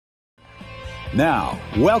Now,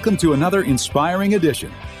 welcome to another inspiring edition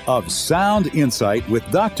of Sound Insight with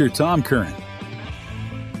Dr. Tom Curran.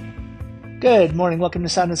 Good morning. Welcome to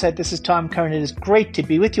Sound Insight. This is Tom Curran. It is great to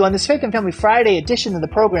be with you on this Faith and Family Friday edition of the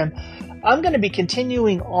program. I'm going to be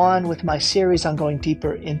continuing on with my series on going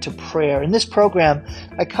deeper into prayer. In this program,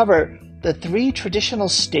 I cover the 3 traditional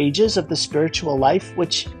stages of the spiritual life,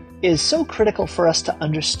 which is so critical for us to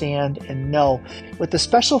understand and know, with a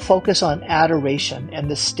special focus on adoration and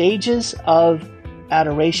the stages of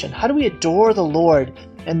adoration. How do we adore the Lord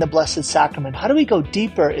in the Blessed Sacrament? How do we go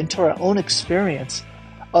deeper into our own experience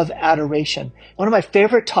of adoration? One of my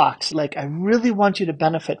favorite talks, I really want you to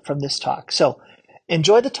benefit from this talk. So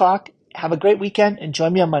enjoy the talk, have a great weekend, and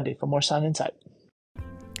join me on Monday for more Sound Insight.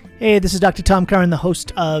 Hey, this is Dr. Tom Curran, the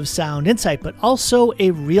host of Sound Insight, but also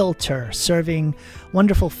a realtor serving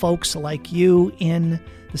wonderful folks like you in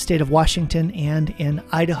the state of Washington and in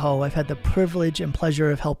Idaho. I've had the privilege and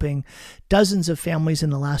pleasure of helping dozens of families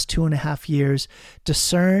in the last 2.5 years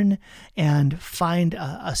discern and find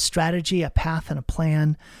a strategy, a path, and a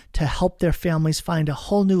plan to help their families find a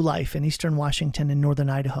whole new life in eastern Washington and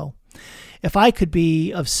northern Idaho. If I could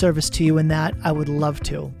be of service to you in that, I would love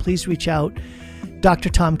to. Please reach out.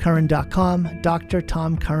 drtomcurran.com,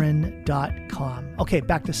 drtomcurran.com. Okay,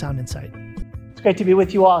 back to Sound Insight. It's great to be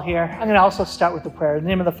with you all here. I'm going to also start with a prayer. In the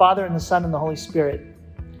name of the Father, and the Son, and the Holy Spirit.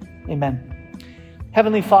 Amen.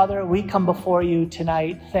 Heavenly Father, we come before you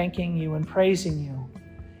tonight thanking you and praising you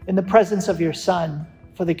in the presence of your Son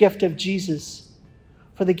for the gift of Jesus,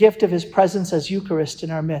 for the gift of his presence as Eucharist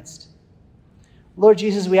in our midst. Lord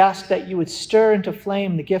Jesus, we ask that you would stir into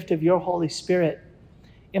flame the gift of your Holy Spirit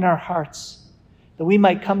in our hearts, that we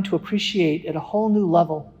might come to appreciate at a whole new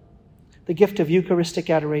level the gift of Eucharistic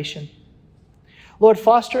adoration. Lord,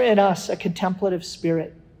 foster in us a contemplative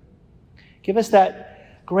spirit. Give us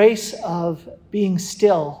that grace of being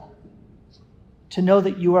still to know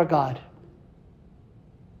that you are God.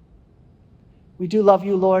 We do love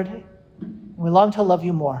you, Lord, and we long to love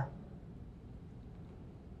you more.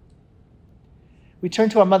 We turn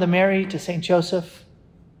to our Mother Mary, to St. Joseph.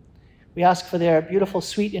 We ask for their beautiful,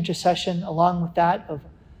 sweet intercession, along with that of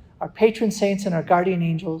our patron saints and our guardian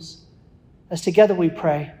angels, as together we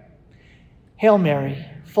pray. Hail Mary,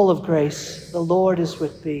 full of grace, the Lord is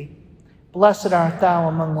with thee. Blessed art thou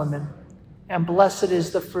among women, and blessed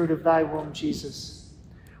is the fruit of thy womb, Jesus.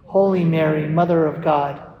 Holy Mary, Mother of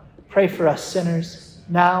God, pray for us sinners,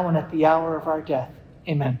 now and at the hour of our death.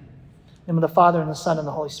 Amen. In the name of the Father, and the Son, and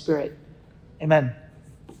the Holy Spirit. Amen.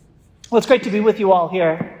 Well, it's great to be with you all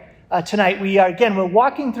here. Tonight, we're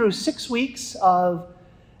walking through 6 weeks of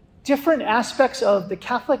different aspects of the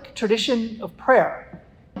Catholic tradition of prayer.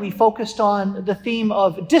 We focused on the theme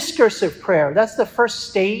of discursive prayer. That's the first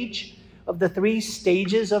stage of the 3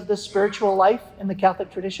 stages of the spiritual life in the Catholic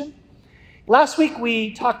tradition. Last week,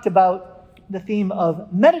 we talked about the theme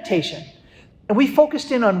of meditation, and we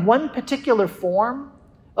focused in on one particular form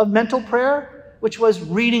of mental prayer, which was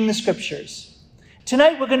reading the scriptures.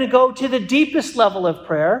 Tonight, we're going to go to the deepest level of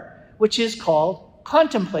prayer, which is called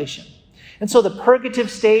contemplation. And so the purgative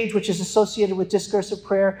stage, which is associated with discursive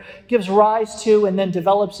prayer, gives rise to and then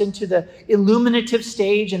develops into the illuminative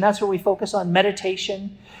stage, and that's where we focus on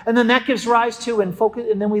meditation. And then that gives rise to and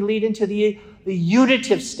then we lead into the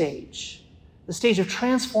unitive stage, the stage of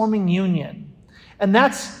transforming union. And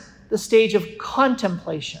that's the stage of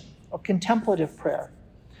contemplation or contemplative prayer.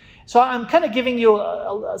 So I'm kind of giving you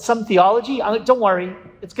some theology. Don't worry,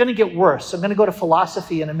 it's going to get worse. I'm going to go to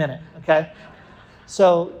philosophy in a minute, okay?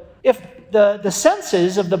 So if the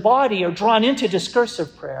senses of the body are drawn into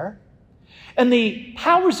discursive prayer, and the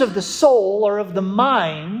powers of the soul or of the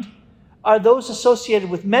mind are those associated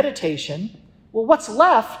with meditation, well, what's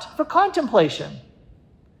left for contemplation?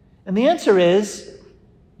 And the answer is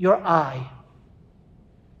your I,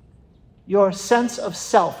 your sense of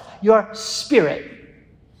self, your spirit.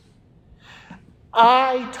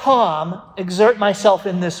 I, Tom, exert myself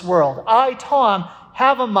in this world. I, Tom,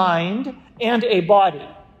 have a mind and a body.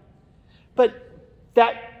 But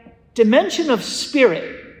that dimension of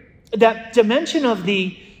spirit, that dimension of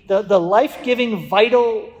the life-giving,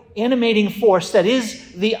 vital, animating force that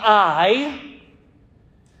is the I,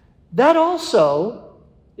 that also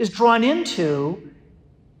is drawn into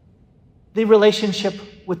the relationship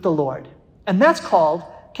with the Lord. And that's called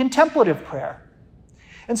contemplative prayer.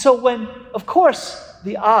 And so when, of course,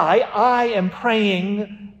 the I am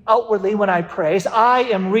praying outwardly when I praise, I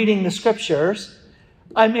am reading the scriptures,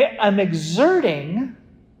 I'm exerting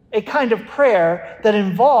a kind of prayer that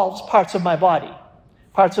involves parts of my body,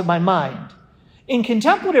 parts of my mind. In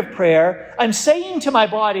contemplative prayer, I'm saying to my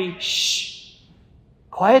body, shh,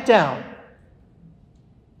 quiet down.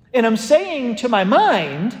 And I'm saying to my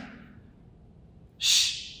mind,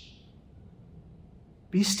 shh,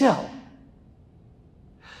 be still.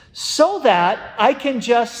 So that I can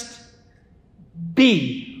just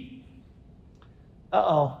be.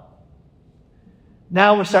 Uh-oh.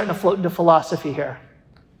 Now we're starting to float into philosophy here.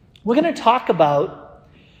 We're going to talk about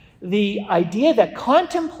the idea that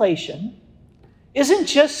contemplation isn't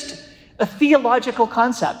just a theological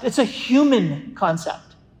concept. It's a human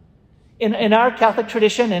concept. In our Catholic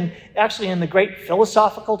tradition, and actually in the great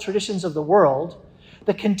philosophical traditions of the world,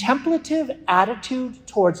 the contemplative attitude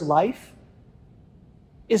towards life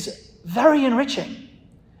is very enriching.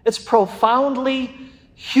 It's profoundly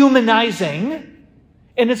humanizing,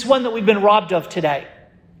 and it's one that we've been robbed of today.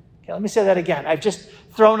 Okay, let me say that again. I've just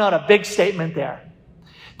thrown out a big statement there.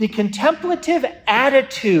 The contemplative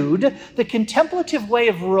attitude, the contemplative way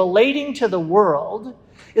of relating to the world,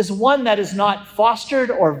 is one that is not fostered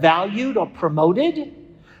or valued or promoted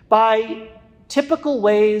by typical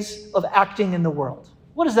ways of acting in the world.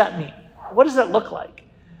 What does that mean? What does that look like?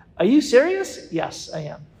 Are you serious? Yes, I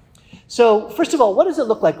am. So, first of all, what does it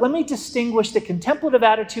look like? Let me distinguish the contemplative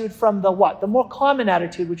attitude from the what? The more common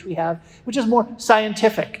attitude which we have, which is more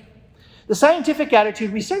scientific. The scientific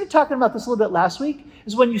attitude, we started talking about this a little bit last week,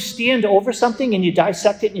 is when you stand over something and you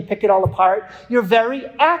dissect it and you pick it all apart. You're very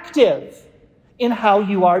active in how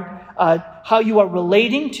you are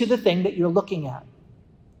relating to the thing that you're looking at.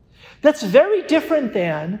 That's very different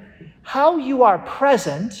than how you are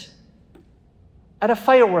present at a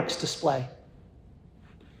fireworks display.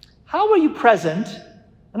 How are you present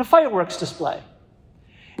at a fireworks display?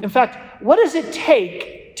 In fact, what does it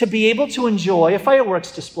take to be able to enjoy a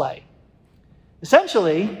fireworks display?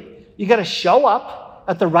 Essentially, you got to show up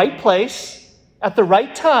at the right place, at the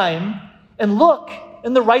right time, and look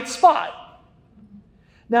in the right spot.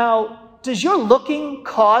 Now, does your looking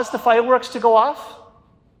cause the fireworks to go off?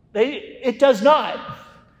 It does not.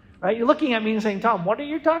 Right? You're looking at me and saying, Tom, what are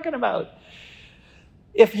you talking about?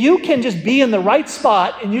 If you can just be in the right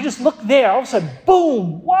spot and you just look there, all of a sudden,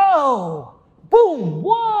 boom, whoa, boom,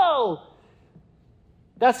 whoa.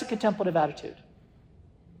 That's the contemplative attitude.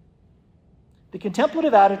 The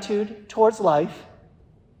contemplative attitude towards life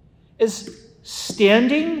is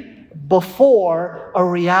standing before a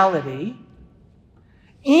reality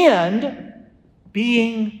and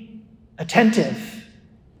being attentive,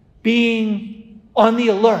 being on the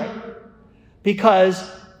alert, because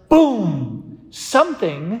boom,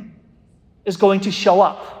 something is going to show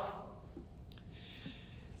up.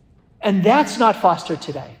 And that's not fostered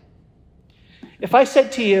today. If I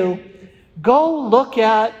said to you, go look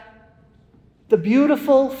at the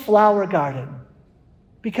beautiful flower garden,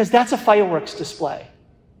 because that's a fireworks display,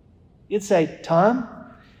 you'd say, Tom,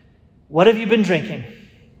 what have you been drinking?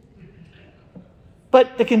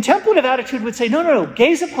 But the contemplative attitude would say, no,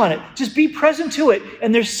 gaze upon it. Just be present to it.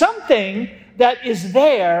 And there's something that is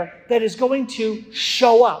there that is going to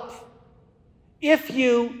show up. If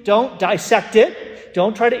you don't dissect it,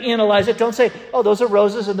 don't try to analyze it, don't say, oh, those are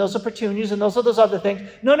roses and those are petunias and those are those other things.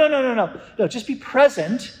 No. No, just be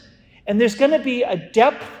present. And there's going to be a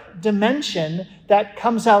depth dimension that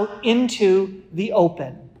comes out into the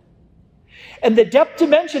open. And the depth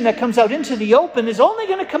dimension that comes out into the open is only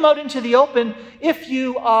going to come out into the open if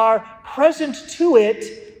you are present to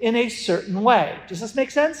it in a certain way. Does this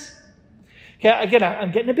make sense? Okay, again,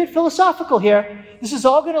 I'm getting a bit philosophical here. This is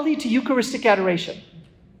all going to lead to Eucharistic adoration.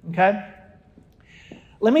 Okay?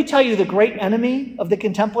 Let me tell you the great enemy of the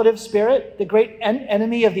contemplative spirit, the great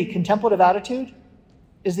enemy of the contemplative attitude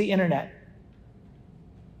is the internet.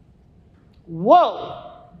 Whoa!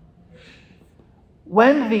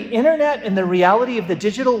 When the internet and the reality of the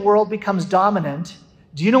digital world becomes dominant,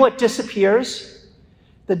 do you know what disappears?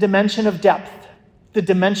 The dimension of depth, the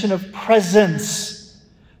dimension of presence.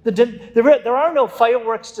 There are no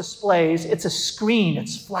fireworks displays. It's a screen.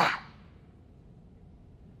 It's flat.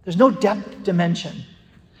 There's no depth dimension.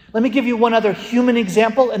 Let me give you one other human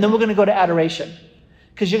example, and then we're going to go to adoration,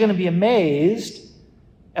 because you're going to be amazed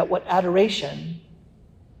at what adoration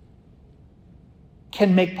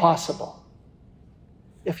can make possible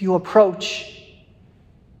if you approach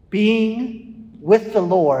being with the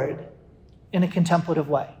Lord in a contemplative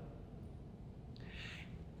way.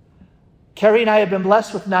 Carrie and I have been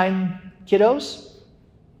blessed with 9 kiddos,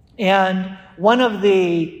 and one of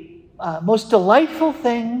the most delightful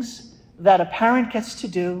things that a parent gets to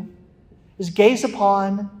do is gaze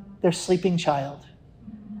upon their sleeping child.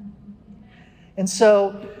 And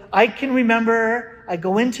so I can remember I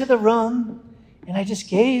go into the room and I just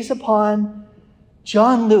gaze upon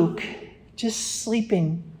John Luke just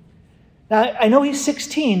sleeping. Now, I know he's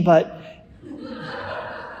 16, but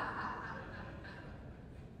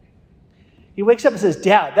He wakes up and says,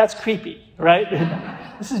 Dad, that's creepy, right?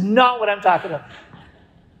 This is not what I'm talking about.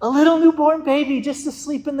 A little newborn baby just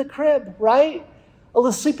asleep in the crib, right? A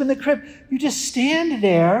little sleep in the crib. You just stand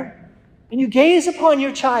there and you gaze upon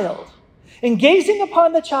your child. And gazing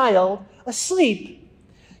upon the child asleep,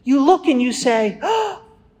 you look and you say, oh,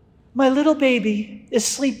 my little baby is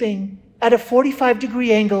sleeping at a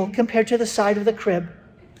 45-degree angle compared to the side of the crib.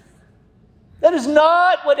 That is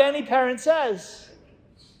not what any parent says.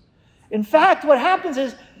 In fact, what happens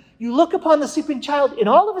is you look upon the sleeping child, and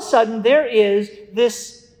all of a sudden there is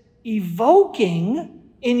this evoking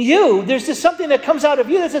in you. There's just something that comes out of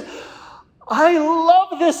you that says, I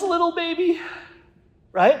love this little baby.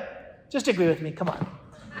 Right? Just agree with me. Come on.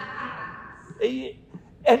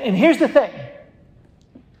 And here's the thing.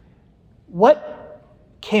 What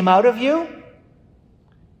came out of you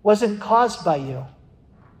wasn't caused by you.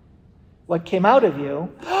 What came out of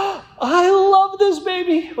you, I love this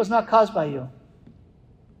baby, was not caused by you.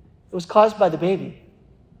 It was caused by the baby.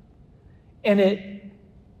 And it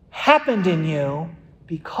happened in you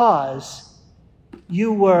because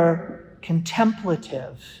you were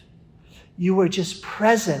contemplative. You were just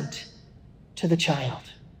present to the child.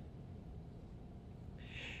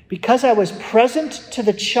 Because I was present to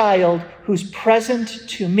the child who's present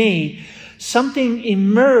to me, something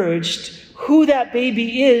emerged. Who that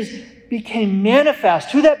baby is became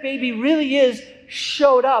manifest. Who that baby really is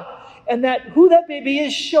showed up. And that who that baby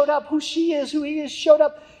is showed up. Who she is, who he is showed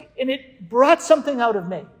up. And it brought something out of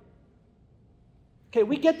me. Okay,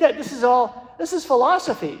 we get that. This is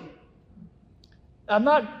philosophy. I'm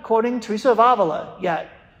not quoting Teresa of Avila yet.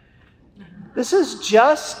 This is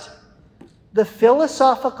just the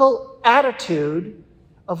philosophical attitude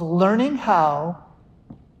of learning how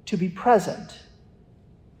to be present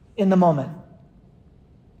in the moment.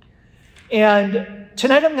 And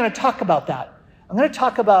tonight I'm going to talk about that. I'm going to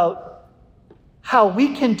talk about how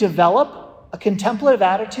we can develop a contemplative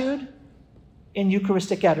attitude in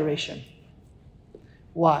Eucharistic adoration.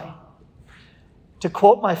 Why? To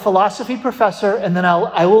quote my philosophy professor, and then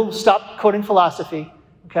I will stop quoting philosophy,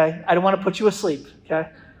 okay? I don't want to put you asleep, okay?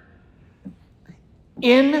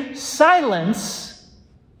 In silence,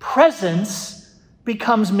 presence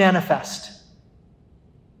becomes manifest.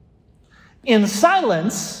 In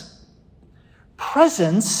silence,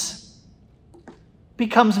 presence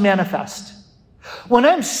becomes manifest. When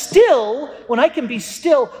I'm still, when I can be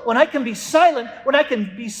still, when I can be silent, when I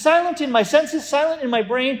can be silent in my senses, silent in my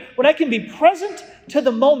brain, when I can be present to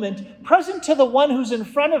the moment, present to the one who's in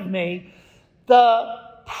front of me, the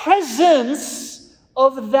presence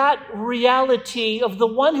of that reality, of the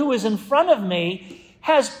one who is in front of me,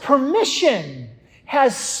 has permission,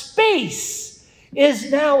 has space,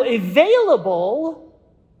 is now available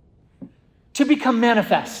to become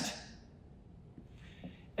manifest.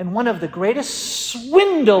 And one of the greatest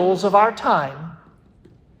swindles of our time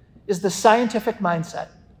is the scientific mindset,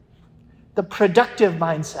 the productive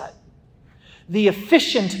mindset, the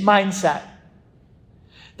efficient mindset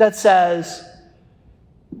that says,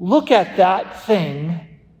 look at that thing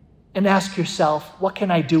and ask yourself, what can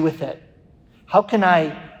I do with it? How can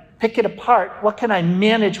I pick it apart? What can I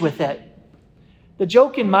manage with it? The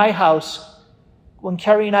joke in my house, when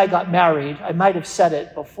Carrie and I got married, I might have said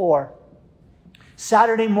it before.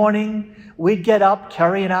 Saturday morning, we'd get up,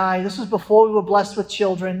 Carrie and I, this was before we were blessed with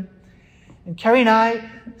children, and Carrie and I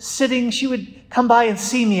sitting, she would come by and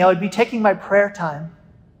see me. I would be taking my prayer time.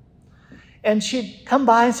 And she'd come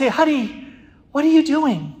by and say, honey, what are you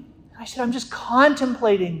doing? I said, I'm just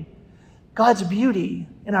contemplating God's beauty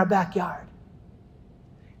in our backyard.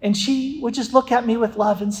 And she would just look at me with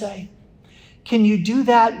love and say, can you do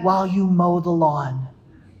that while you mow the lawn?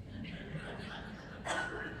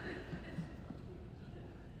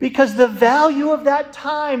 Because the value of that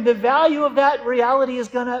time, the value of that reality is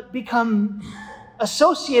going to become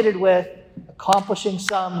associated with accomplishing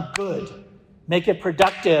some good. Make it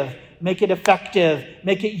productive, make it effective,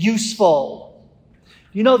 make it useful.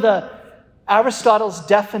 You know, Aristotle's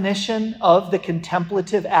definition of the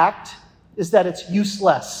contemplative act is that it's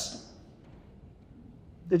useless.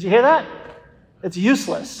 Did you hear that? It's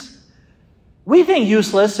useless. We think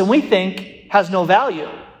useless and we think has no value.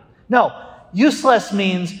 No. Useless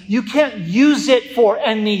means you can't use it for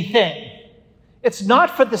anything. It's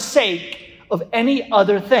not for the sake of any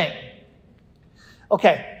other thing.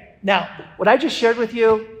 Okay, now, what I just shared with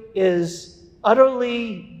you is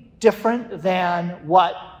utterly different than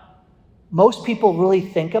what most people really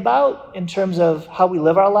think about in terms of how we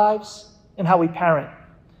live our lives and how we parent.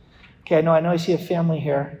 Okay, I know I see a family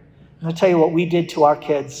here. I'm going to tell you what we did to our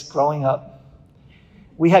kids growing up.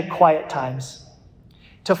 We had quiet times.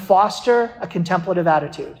 To foster a contemplative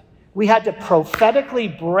attitude, We had to prophetically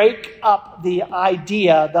break up the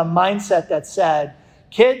idea, the mindset that said,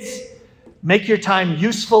 kids, make your time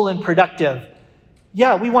useful and productive.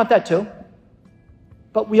 Yeah, we want that too.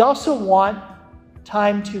 But we also want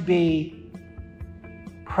time to be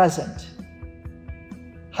present.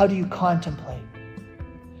 How do you contemplate?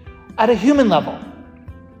 At a human level,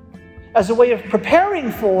 as a way of preparing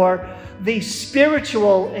for the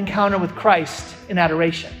spiritual encounter with Christ in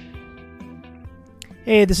adoration.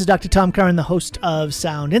 Hey, this is Dr. Tom Curran, the host of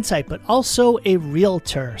Sound Insight, but also a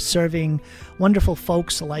realtor serving wonderful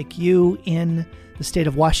folks like you in the state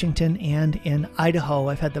of Washington and in Idaho.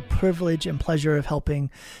 I've had the privilege and pleasure of helping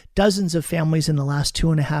dozens of families in the last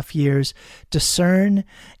 2.5 years discern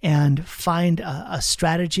and find a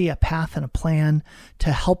strategy, a path, and a plan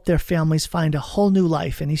to help their families find a whole new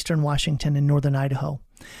life in eastern Washington and northern Idaho.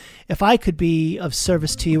 If I could be of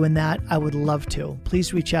service to you in that, I would love to.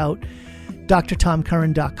 Please reach out.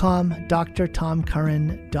 drtomcurran.com,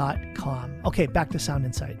 drtomcurran.com. Okay, back to Sound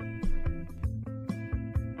Insight.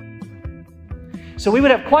 So we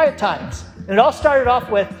would have quiet times. And it all started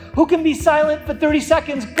off with, who can be silent for 30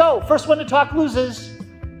 seconds? Go. First one to talk loses.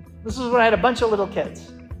 This is when I had a bunch of little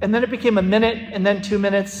kids. And then it became a minute, and then 2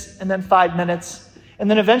 minutes, and then 5 minutes.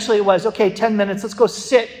 And then eventually it was, okay, 10 minutes. Let's go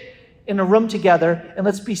sit in a room together, and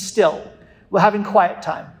let's be still. We're having quiet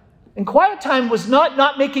time. And quiet time was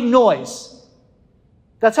not making noise.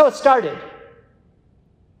 That's how it started.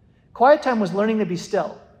 Quiet time was learning to be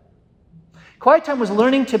still. Quiet time was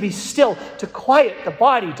learning to be still, to quiet the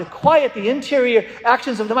body, to quiet the interior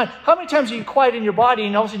actions of the mind. How many times are you quiet in your body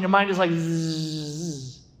and all of a sudden your mind is like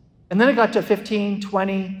zzz? And then it got to 15,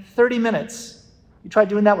 20, 30 minutes. You tried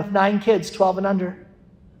doing that with 9 kids, 12 and under.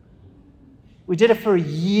 We did it for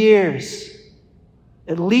years,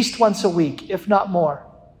 at least once a week, if not more.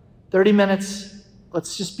 30 minutes,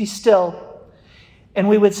 let's just be still. And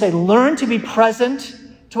we would say, learn to be present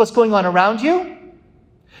to what's going on around you,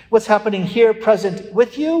 what's happening here present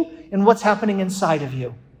with you, and what's happening inside of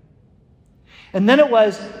you. And then it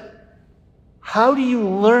was, how do you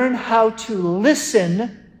learn how to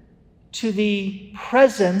listen to the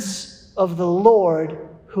presence of the Lord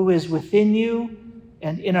who is within you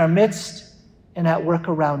and in our midst and at work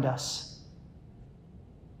around us?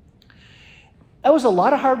 That was a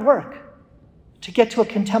lot of hard work to get to a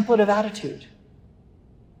contemplative attitude.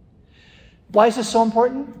 Why is this so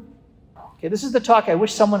important? Okay, this is the talk I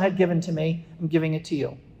wish someone had given to me. I'm giving it to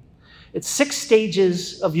you. It's 6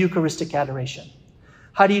 stages of Eucharistic adoration.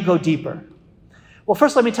 How do you go deeper? Well,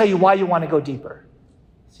 first let me tell you why you want to go deeper.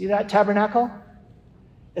 See that tabernacle?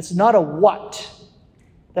 It's not a what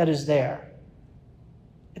that is there.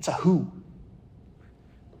 It's a who.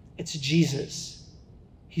 It's Jesus.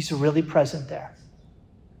 He's really present there.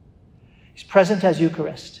 He's present as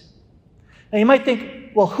Eucharist. Now you might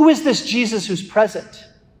think, well, who is this Jesus who's present?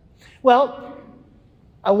 Well,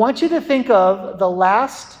 I want you to think of the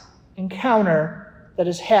last encounter that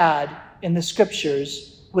is had in the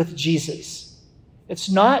scriptures with Jesus. It's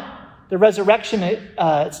not the resurrection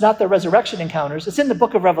encounters. It's in the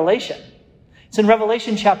book of Revelation. It's in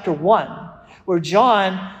Revelation chapter 1, where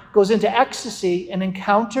John goes into ecstasy and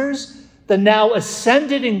encounters the now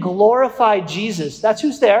ascended and glorified Jesus. That's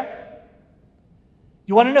who's there.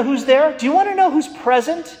 You want to know who's there? Do you want to know who's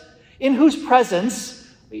present? In whose presence?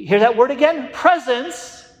 Hear that word again?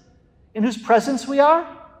 Presence. In whose presence we are?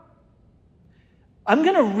 I'm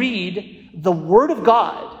going to read the Word of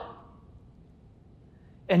God,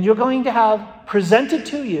 and you're going to have presented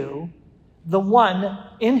to you the one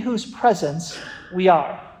in whose presence we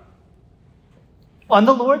are. On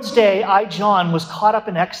the Lord's day, I, John, was caught up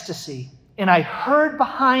in ecstasy, and I heard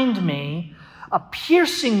behind me a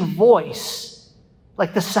piercing voice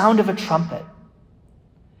like the sound of a trumpet.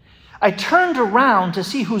 I turned around to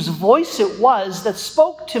see whose voice it was that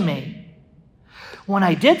spoke to me. When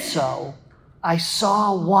I did so, I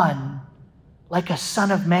saw one like a son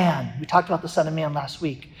of man. We talked about the Son of Man last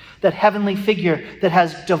week. That heavenly figure that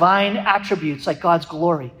has divine attributes like God's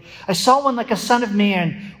glory. I saw one like a son of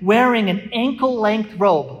man wearing an ankle-length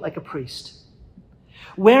robe like a priest.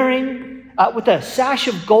 Wearing with a sash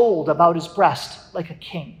of gold about his breast like a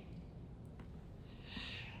king.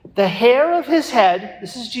 The hair of his head,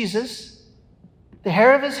 this is Jesus, the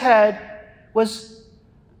hair of his head was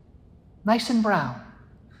nice and brown.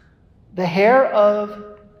 The hair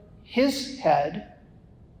of his head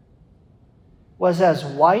was as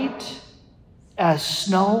white as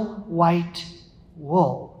snow white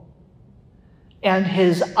wool, and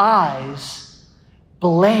his eyes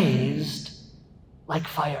blazed like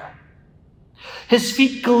fire. His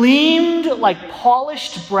feet gleamed like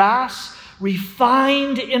polished brass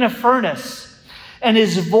refined in a furnace, and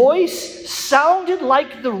his voice sounded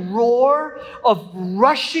like the roar of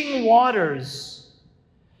rushing waters.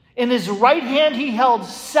 In his right hand he held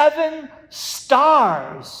 7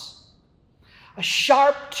 stars. A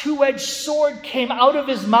sharp 2-edged sword came out of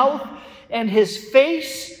his mouth, and his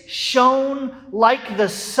face shone like the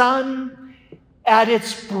sun at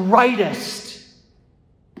its brightest.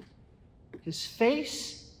 His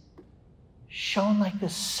face shone like the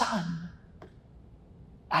sun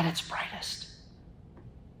at its brightest.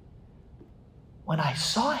 When I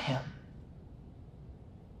saw him,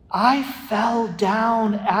 I fell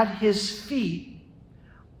down at his feet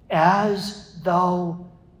as though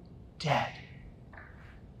dead.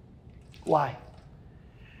 Why?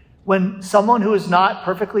 When someone who is not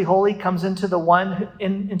perfectly holy comes into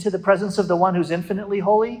the presence of the one who's infinitely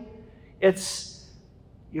holy, it's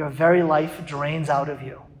your very life drains out of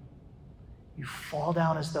you. You fall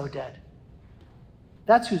down as though dead.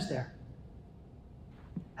 That's who's there.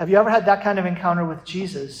 Have you ever had that kind of encounter with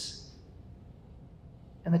Jesus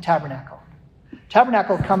in the tabernacle?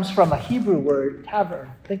 Tabernacle comes from a Hebrew word,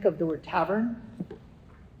 tavern. Think of the word tavern,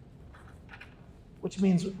 which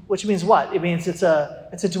means what? It means it's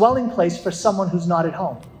a dwelling place for someone who's not at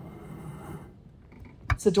home.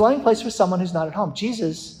 It's a dwelling place for someone who's not at home.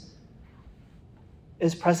 Jesus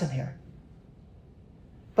is present here.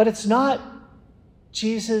 But it's not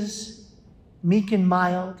Jesus meek and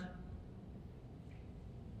mild.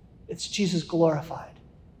 It's Jesus glorified.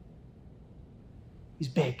 He's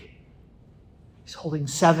big. He's holding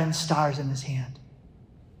 7 stars in his hand.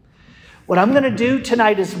 What I'm going to do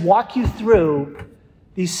tonight is walk you through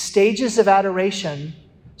these stages of adoration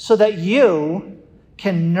so that you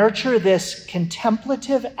can nurture this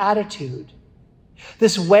contemplative attitude,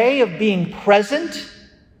 this way of being present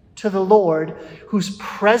to the Lord who's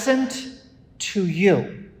present to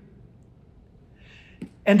you.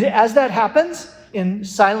 And as that happens, in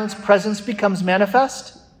silence, presence becomes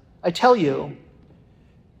manifest. I tell you,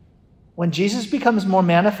 when Jesus becomes more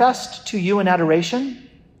manifest to you in adoration,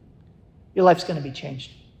 your life's going to be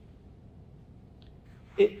changed.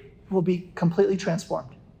 It will be completely transformed.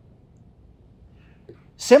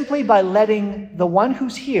 Simply by letting the one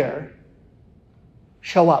who's here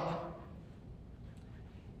show up.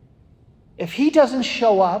 If he doesn't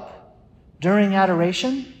show up during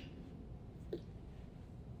adoration,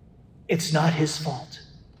 it's not his fault.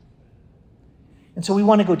 And so we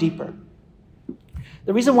want to go deeper.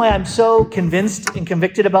 The reason why I'm so convinced and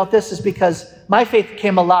convicted about this is because my faith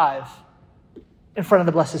came alive in front of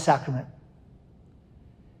the Blessed Sacrament.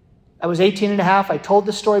 I was 18 and a half. I told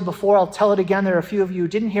this story before. I'll tell it again. There are a few of you who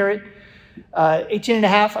didn't hear it. 18 and a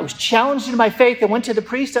half. I was challenged in my faith. I went to the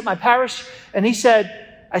priest at my parish, and I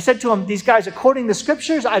said to him, these guys are quoting the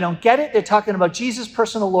scriptures. I don't get it. They're talking about Jesus,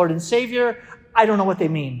 personal Lord and Savior. I don't know what they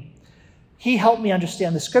mean. He helped me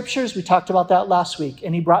understand the scriptures. We talked about that last week.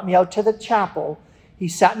 And he brought me out to the chapel. He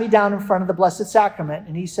sat me down in front of the Blessed Sacrament,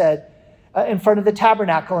 and he said, in front of the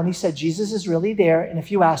tabernacle, and he said, Jesus is really there, and if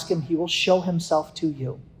you ask him, he will show himself to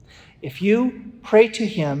you. If you pray to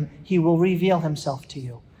him, he will reveal himself to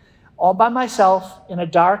you. All by myself in a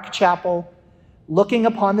dark chapel, looking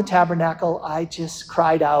upon the tabernacle, I just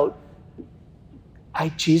cried out,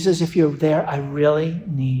 Jesus, if you're there, I really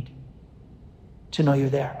need to know you're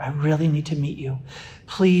there. I really need to meet you.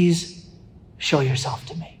 Please show yourself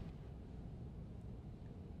to me.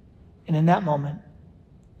 And in that moment,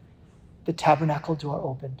 the tabernacle door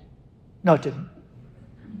opened. No, it didn't.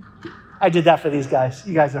 I did that for these guys.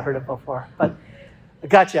 You guys have heard it before, but I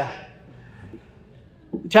gotcha.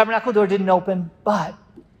 The tabernacle door didn't open, but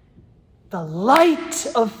the light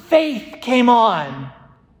of faith came on.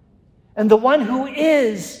 And the one who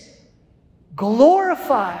is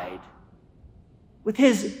glorified with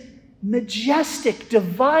his majestic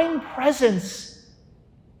divine presence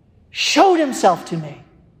showed himself to me.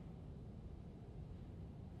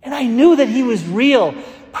 And I knew that he was real.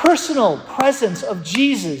 Personal presence of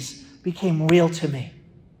Jesus became real to me.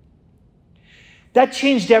 That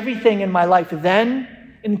changed everything in my life then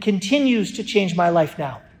and continues to change my life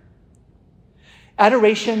now.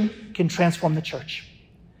 Adoration can transform the church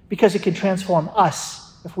because it can transform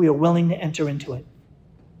us if we are willing to enter into it.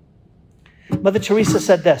 Mother Teresa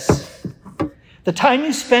said this: the time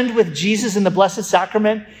you spend with Jesus in the Blessed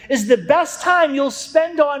Sacrament is the best time you'll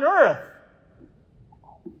spend on earth.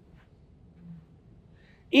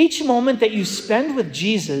 Each moment that you spend with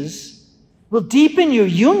Jesus will deepen your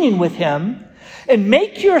union with him and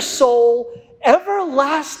make your soul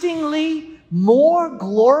everlastingly more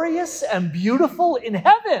glorious and beautiful in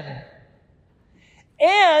heaven,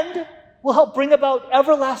 and will help bring about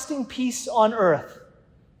everlasting peace on earth.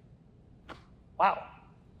 Wow.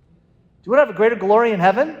 you want to have a greater glory in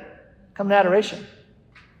heaven? Come to adoration.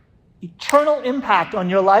 Eternal impact on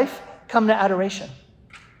your life? Come to adoration.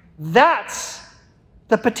 That's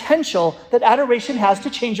the potential that adoration has to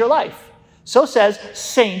change your life. So says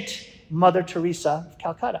Saint Mother Teresa of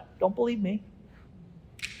Calcutta. Don't believe me?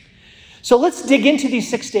 So let's dig into these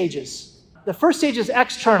 6 stages. The first stage is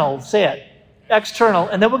external. Say it. External.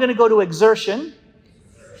 And then we're going to go to exertion,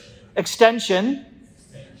 extension,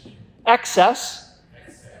 excess,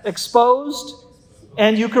 exposed,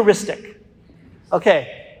 and Eucharistic.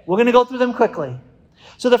 Okay, we're going to go through them quickly.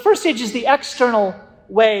 So the first stage is the external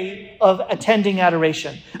way of attending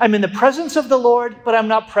adoration. I'm in the presence of the Lord, but I'm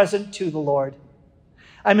not present to the Lord.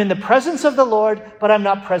 I'm in the presence of the Lord, but I'm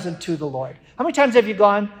not present to the Lord. How many times have you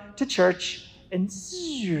gone to church and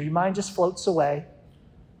your mind just floats away?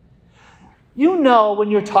 You know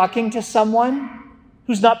when you're talking to someone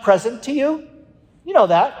who's not present to you. You know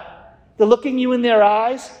that. They're looking you in their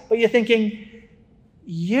eyes, but you're thinking,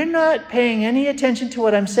 you're not paying any attention to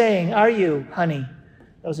what I'm saying, are you, honey?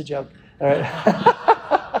 That was a joke. All right.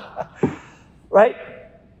 Right?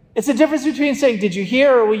 It's the difference between saying, did you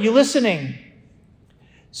hear or were you listening?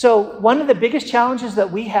 So one of the biggest challenges that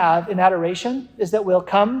we have in adoration is that we'll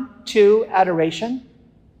come to adoration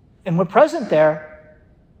and we're present there,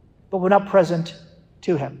 but we're not present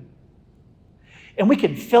to him. And we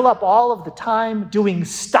can fill up all of the time doing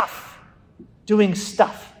stuff.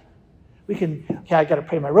 We can, okay, I got to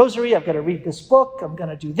pray my rosary. I've got to read this book. I'm going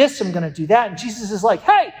to do this. I'm going to do that. And Jesus is like,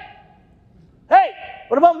 hey,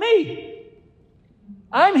 what about me?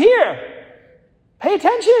 I'm here. Pay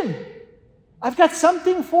attention. I've got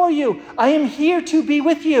something for you. I am here to be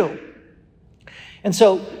with you. And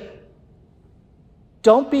so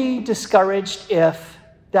don't be discouraged if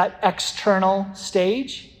that external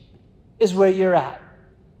stage is where you're at.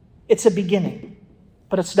 It's a beginning,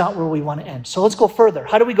 but it's not where we want to end. So let's go further.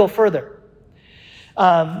 How do we go further?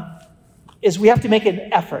 Is we have to make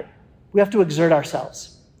an effort. We have to exert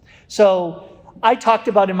ourselves. So I talked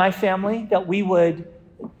about in my family that we would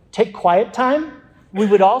take quiet time. We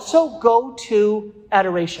would also go to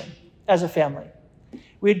adoration as a family.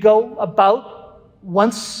 We'd go about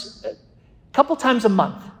a couple times a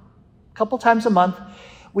month.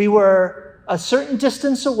 We were a certain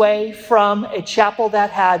distance away from a chapel that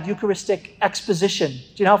had Eucharistic exposition.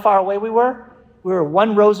 Do you know how far away we were? We were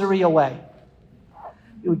 1 rosary away.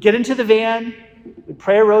 We would get into the van, we'd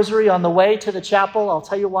pray a rosary on the way to the chapel. I'll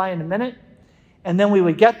tell you why in a minute. And then we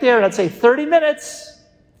would get there and I'd say, 30 minutes,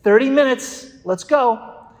 let's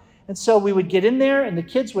go. And so we would get in there and the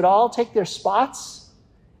kids would all take their spots.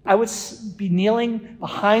 I would be kneeling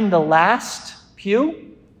behind the last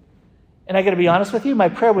pew. And I got to be honest with you, my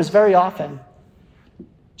prayer was very often,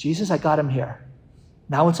 Jesus, I got him here.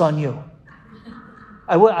 Now it's on you.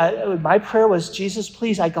 My prayer was, Jesus,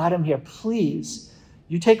 please, I got him here. Please,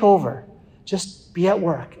 you take over. Just be at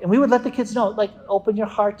work. And we would let the kids know, like, open your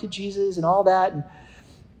heart to Jesus and all that.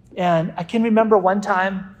 And I can remember one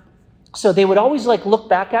time, so they would always look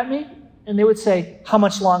back at me and they would say, how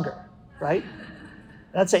much longer, right?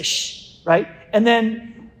 And I'd say, shh, right? And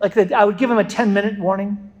then I would give them a 10-minute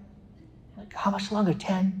warning. Like, how much longer?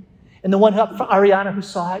 10? And the one up for Ariana who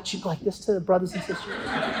saw it, she'd go like this to the brothers and sisters.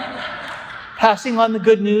 Passing on the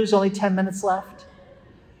good news, only 10 minutes left.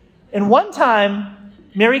 And one time,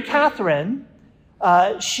 Mary Catherine,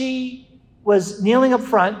 she was kneeling up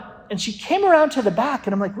front and she came around to the back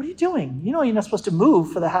and I'm like, what are you doing? You know you're not supposed to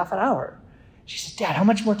move for the half an hour. She said, Dad, how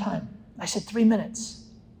much more time? I said, 3 minutes.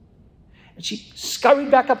 And she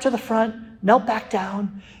scurried back up to the front, knelt back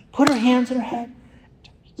down, put her hands in her head.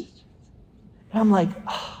 And I'm like,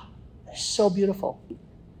 oh, that's so beautiful.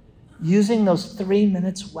 Using those 3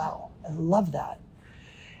 minutes well. I love that.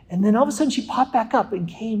 And then all of a sudden she popped back up and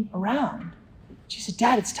came around. She said,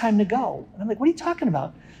 Dad, it's time to go. And I'm like, what are you talking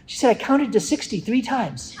about? She said, I counted to 60 3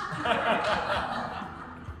 times.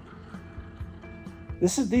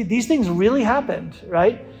 These things really happened,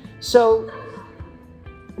 right? So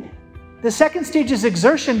the second stage is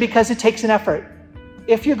exertion because it takes an effort.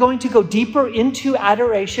 If you're going to go deeper into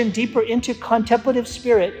adoration, deeper into contemplative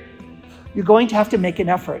spirit, you're going to have to make an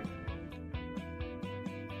effort.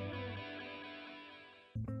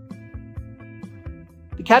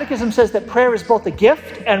 The Catechism says that prayer is both a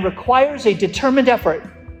gift and requires a determined effort.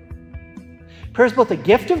 Prayer is both a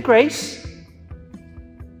gift of grace.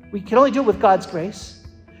 We can only do it with God's grace.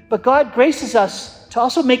 But God graces us to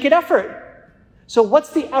also make an effort. So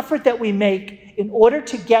what's the effort that we make in order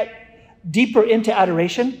to get deeper into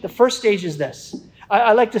adoration? The first stage is this.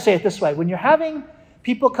 I like to say it this way. When you're having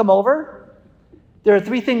people come over, there are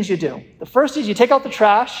 3 things you do. The first is you take out the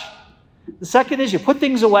trash. The second is you put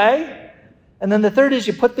things away. And then the third is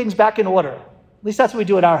you put things back in order. At least that's what we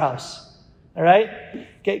do at our house. All right?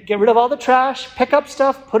 Get rid of all the trash, pick up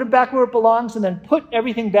stuff, put it back where it belongs, and then put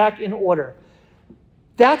everything back in order.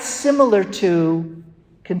 That's similar to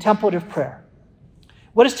contemplative prayer.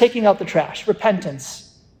 What is taking out the trash?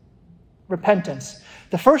 Repentance. Repentance.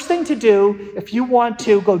 The first thing to do, if you want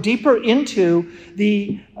to go deeper into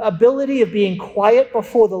the ability of being quiet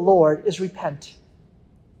before the Lord, is repent.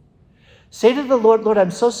 Say to the Lord, Lord,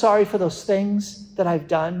 I'm so sorry for those things that I've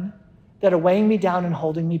done that are weighing me down and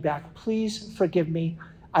holding me back. Please forgive me.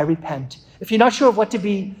 I repent. If you're not sure of what to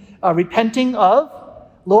be repenting of,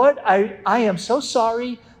 Lord, I am so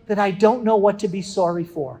sorry that I don't know what to be sorry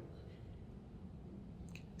for.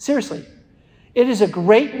 Seriously, it is a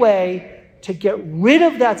great way to get rid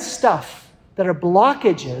of that stuff that are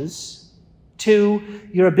blockages to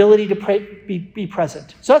your ability to be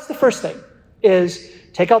present. So that's the first thing, is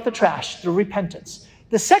take out the trash through repentance.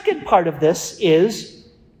 The second part of this is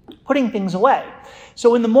putting things away.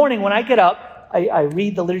 So in the morning when I get up, I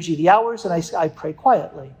read the Liturgy of the Hours and I pray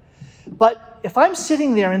quietly. But if I'm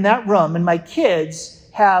sitting there in that room and my kids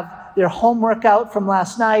have their homework out from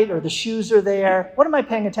last night or the shoes are there, what am I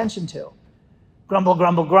paying attention to? Grumble,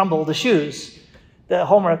 grumble, grumble, the shoes, the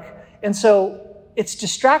homework. And so it's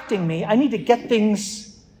distracting me. I need to get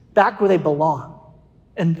things back where they belong.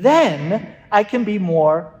 And then I can be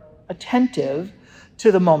more attentive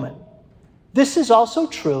to the moment. This is also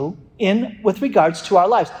true with regards to our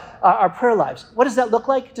lives, our prayer lives. What does that look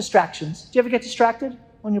like? Distractions. Do you ever get distracted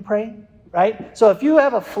when you're praying? Right? So if you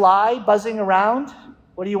have a fly buzzing around,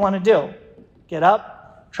 what do you want to do? Get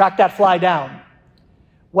up, track that fly down.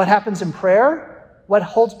 What happens in prayer? What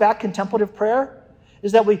holds back contemplative prayer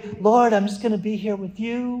is that Lord, I'm just going to be here with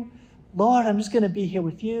you. Lord, I'm just going to be here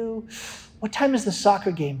with you. What time is the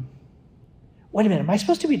soccer game? Wait a minute, am I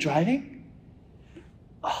supposed to be driving?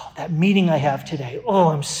 Oh, that meeting I have today. Oh,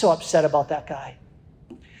 I'm so upset about that guy.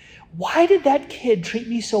 Why did that kid treat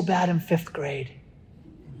me so bad in 5th grade?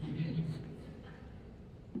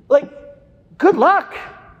 Like, good luck.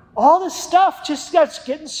 All this stuff just starts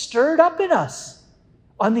getting stirred up in us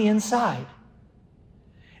on the inside.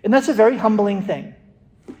 And that's a very humbling thing.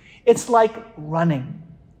 It's like running.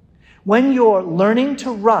 When you're learning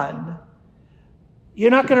to run,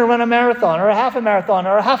 you're not going to run a marathon or a half a marathon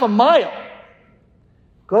or a half a mile.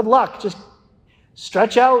 Good luck. Just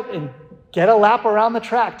stretch out and get a lap around the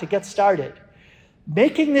track to get started.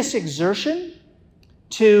 Making this exertion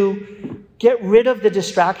to get rid of the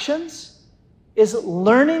distractions is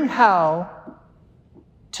learning how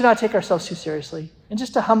to not take ourselves too seriously and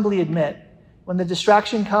just to humbly admit when the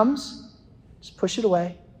distraction comes, just push it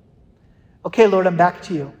away. Okay, Lord, I'm back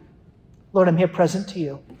to you. Lord, I'm here present to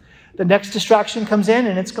you. The next distraction comes in,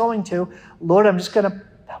 and it's going to. Lord, I'm just going to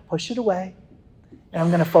push it away, and I'm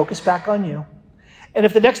going to focus back on you. And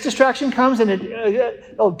if the next distraction comes and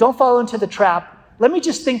don't fall into the trap, let me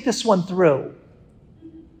just think this one through.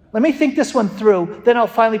 Let me think this one through, then I'll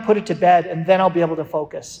finally put it to bed, and then I'll be able to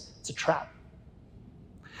focus. It's a trap.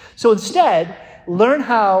 So instead, learn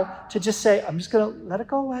how to just say, I'm just going to let it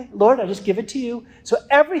go away. Lord, I just give it to you. So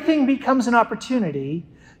everything becomes an opportunity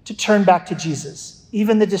to turn back to Jesus,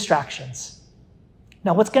 even the distractions.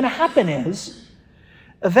 Now, what's going to happen is,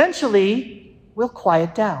 eventually, we'll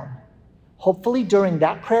quiet down, hopefully during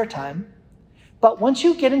that prayer time. But once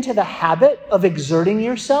you get into the habit of exerting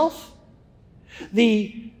yourself,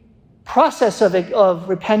 the process of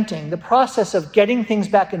repenting, the process of getting things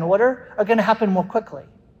back in order are going to happen more quickly.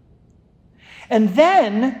 And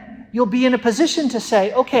then you'll be in a position to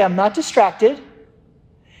say, okay, I'm not distracted,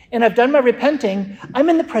 and I've done my repenting. I'm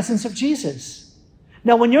in the presence of Jesus.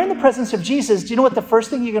 Now, when you're in the presence of Jesus, do you know what the first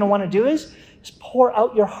thing you're going to want to do is pour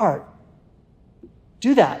out your heart.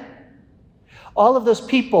 Do that. All of those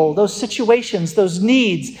people, those situations, those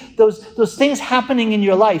needs, those things happening in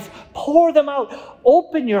your life, pour them out.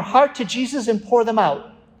 Open your heart to Jesus and pour them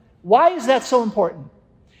out. Why is that so important?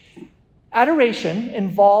 Adoration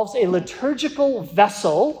involves a liturgical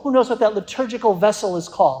vessel. Who knows what that liturgical vessel is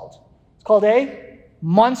called? It's called a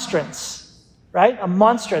monstrance, right? A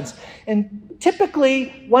monstrance. And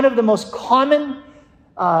typically, one of the most common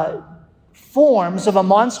forms of a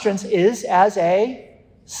monstrance is as a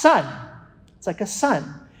sun. It's like a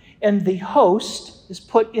sun. And the host is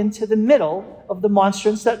put into the middle of the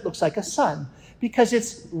monstrance that looks like a sun because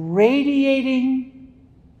it's radiating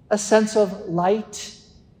a sense of light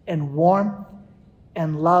and warmth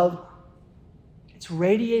and love. It's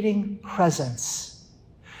radiating presence.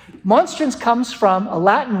 Monstrance comes from a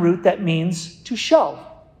Latin root that means to show,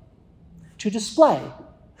 to display,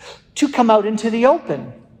 to come out into the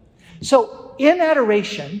open. So in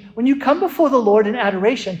adoration, when you come before the Lord in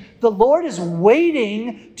adoration, the Lord is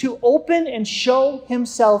waiting to open and show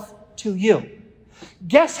himself to you.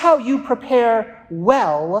 Guess how you prepare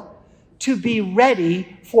well to be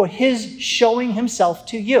ready for his showing himself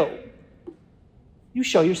to you? You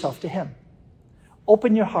show yourself to him.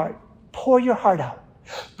 Open your heart. Pour your heart out.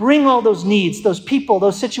 Bring all those needs, those people,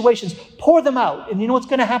 those situations. Pour them out. And you know what's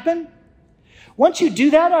going to happen? Once you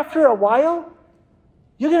do that after a while,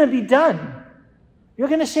 you're going to be done. You're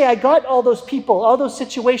going to say, I got all those people, all those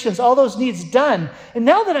situations, all those needs done. And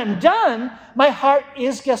now that I'm done, my heart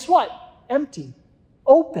is, guess what? Empty,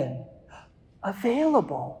 open,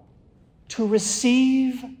 available to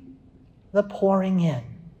receive the pouring in,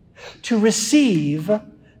 to receive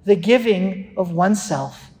the giving of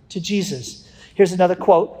oneself to Jesus. Here's another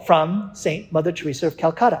quote from St. Mother Teresa of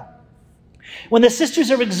Calcutta. When the sisters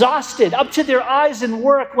are exhausted, up to their eyes in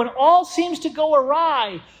work, when all seems to go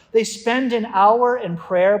awry, they spend an hour in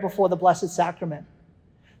prayer before the Blessed Sacrament.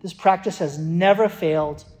 This practice has never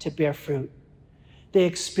failed to bear fruit. They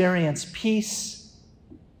experience peace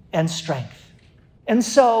and strength. And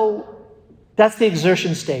so that's the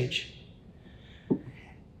exertion stage.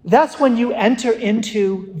 That's when you enter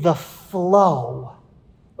into the flow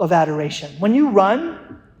of adoration. When you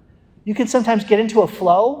run, you can sometimes get into a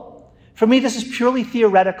flow. For me, this is purely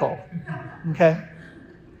theoretical, okay?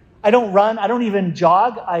 I don't run, I don't even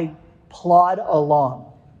jog, I plod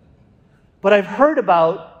along. But I've heard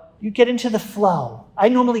about you get into the flow. I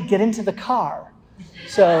normally get into the car,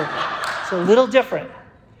 so it's a little different.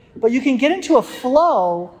 But you can get into a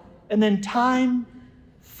flow and then time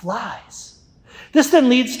flies. This then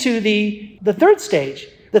leads to the third stage.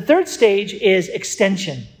 The third stage is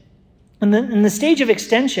extension. And then in the stage of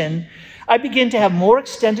extension, I begin to have more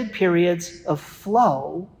extended periods of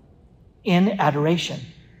flow in adoration.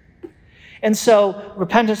 And so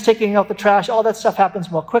repentance, taking out the trash, all that stuff happens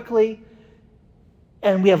more quickly.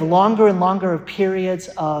 And we have longer and longer periods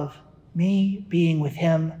of me being with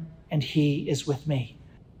him and he is with me.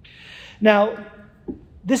 Now,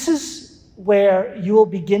 this is where you will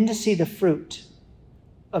begin to see the fruit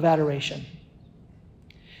of adoration.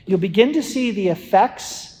 You'll begin to see the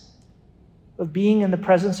effects of being in the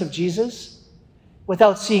presence of Jesus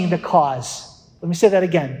without seeing the cause. Let me say that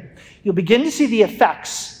again. You'll begin to see the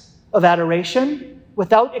effects of adoration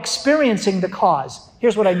without experiencing the cause.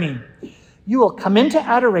 Here's what I mean. You will come into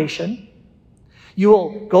adoration, you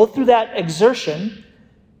will go through that exertion,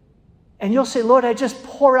 and you'll say, Lord, I just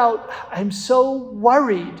pour out, I'm so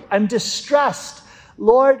worried, I'm distressed.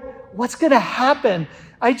 Lord, what's going to happen?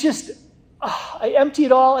 I empty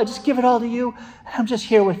it all, I just give it all to you, and I'm just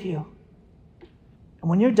here with you. And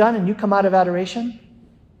when you're done and you come out of adoration,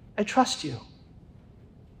 I trust you.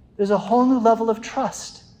 There's a whole new level of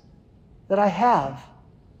trust that I have,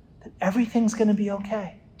 that everything's going to be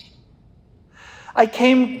okay. I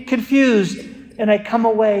came confused and I come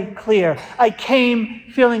away clear. I came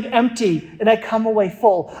feeling empty and I come away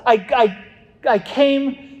full. I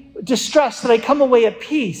came distressed and I come away at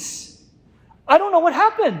peace. I don't know what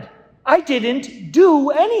happened. I didn't do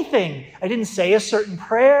anything. I didn't say a certain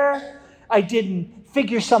prayer. I didn't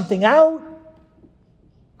figure something out.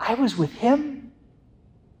 I was with him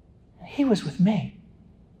and he was with me.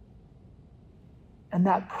 And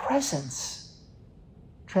that presence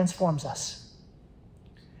transforms us.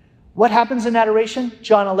 What happens in adoration?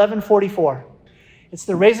 John 11:44. It's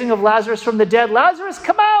the raising of Lazarus from the dead. Lazarus,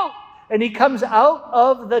 come out! And he comes out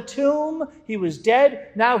of the tomb. He was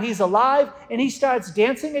dead. Now he's alive. And he starts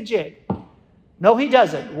dancing a jig. No, he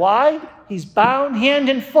doesn't. Why? He's bound hand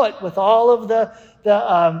and foot with all of the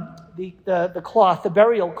cloth, the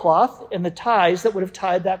burial cloth, and the ties that would have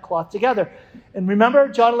tied that cloth together. And remember,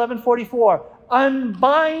 John 11:44.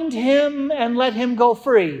 Unbind him and let him go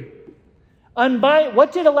free.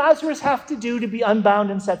 What did Lazarus have to do to be unbound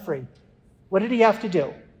and set free? What did he have to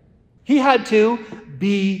do? He had to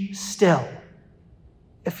be still.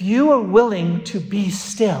 If you are willing to be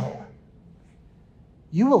still,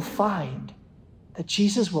 you will find that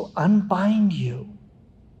Jesus will unbind you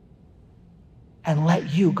and let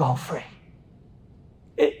you go free.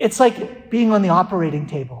 It's like being on the operating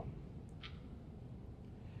table.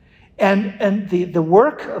 And the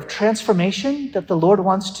work of transformation that the Lord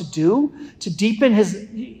wants to do, to deepen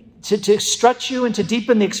to stretch you and to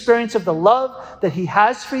deepen the experience of the love that he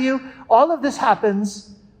has for you, all of this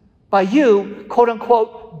happens by you, quote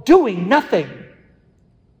unquote, doing nothing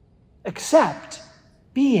except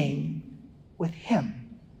being with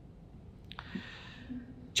him.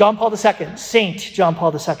 John Paul II, Saint John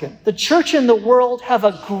Paul II. The church and the world have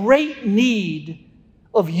a great need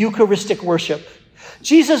of Eucharistic worship.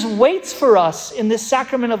 Jesus waits for us in this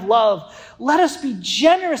sacrament of love. Let us be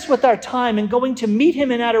generous with our time in going to meet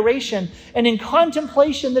him in adoration and in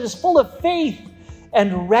contemplation that is full of faith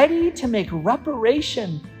and ready to make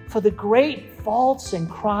reparation for the great faults and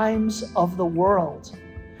crimes of the world.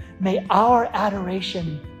 May our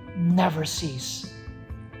adoration never cease.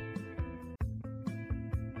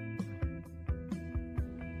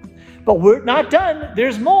 But we're not done.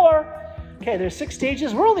 There's more. Okay, there's 6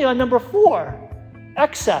 stages. We're only on number 4.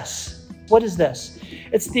 Excess. What is this?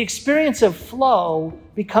 It's the experience of flow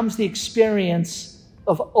becomes the experience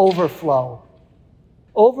of overflow.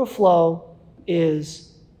 Overflow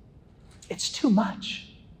is, it's too much.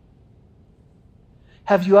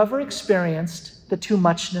 Have you ever experienced the too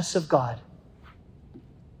muchness of God?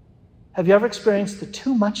 Have you ever experienced the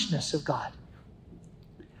too muchness of God?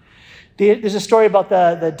 There's a story about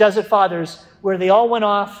the Desert Fathers where they all went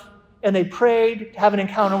off and they prayed to have an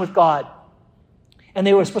encounter with God. And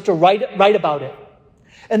they were supposed to write about it.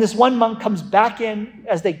 And this one monk comes back in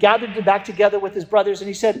as they gathered back together with his brothers, and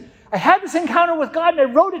he said, I had this encounter with God and I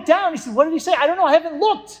wrote it down. He said, what did he say? I don't know, I haven't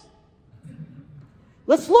looked.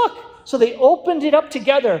 Let's look. So they opened it up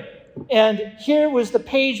together, and here was the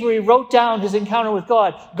page where he wrote down his encounter with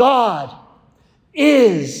God. God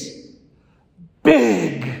is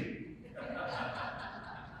big.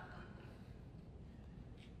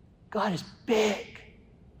 God is big.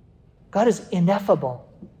 God is ineffable.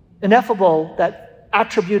 Ineffable, that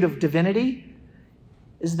attribute of divinity,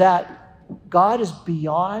 is that God is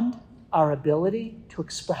beyond our ability to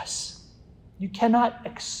express. You cannot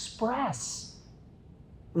express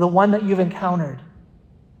the one that you've encountered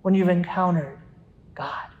when you've encountered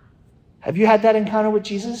God. Have you had that encounter with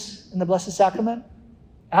Jesus in the Blessed Sacrament?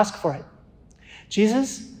 Ask for it.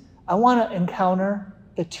 Jesus, I want to encounter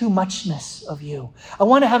the too muchness of you. I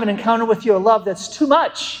want to have an encounter with your love that's too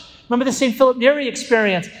much. Remember the St. Philip Neri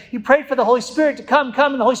experience. He prayed for the Holy Spirit to come,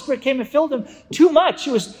 and the Holy Spirit came and filled him. Too much.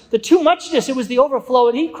 It was the too muchness. It was the overflow.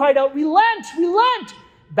 And he cried out, relent, relent.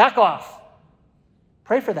 Back off.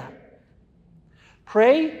 Pray for that.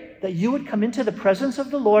 Pray that you would come into the presence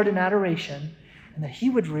of the Lord in adoration and that he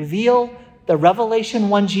would reveal the Revelation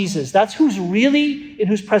 1 Jesus. That's who's really in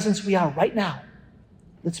whose presence we are right now.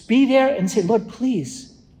 Let's be there and say, Lord,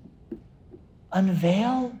 please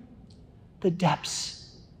unveil the depths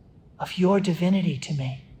of your divinity to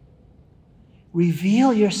me.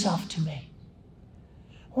 Reveal yourself to me.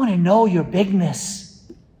 I want to know your bigness.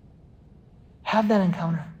 Have that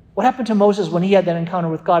encounter. What happened to Moses when he had that encounter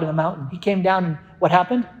with God in the mountain? He came down and what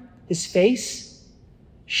happened? His face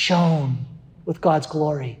shone with God's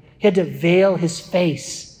glory. He had to veil his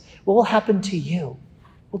face. What will happen to you?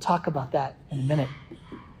 We'll talk about that in a minute.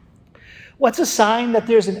 What's a sign that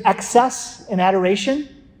there's an excess in adoration?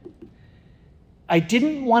 I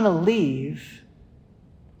didn't want to leave,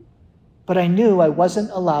 but I knew I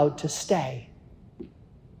wasn't allowed to stay.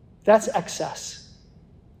 That's excess.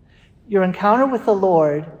 Your encounter with the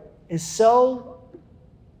Lord is so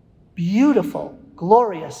beautiful,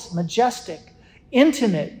 glorious, majestic,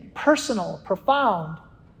 intimate, personal, profound.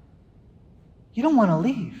 You don't want to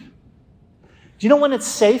leave. Do you know when it's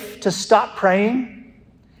safe to stop praying?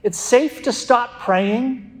 It's safe to stop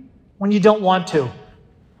praying when you don't want to.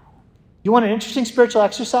 You want an interesting spiritual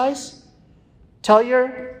exercise? Tell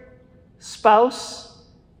your spouse,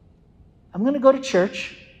 I'm going to go to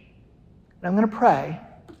church, and I'm going to pray,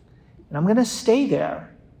 and I'm going to stay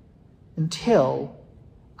there until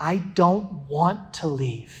I don't want to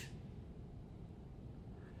leave.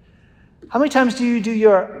 How many times do you do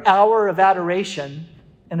your hour of adoration,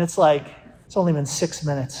 and it's like, it's only been 6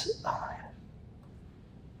 minutes. Oh my God.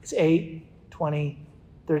 It's 8, 20,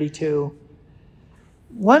 32.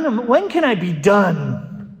 When can I be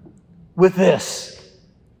done with this?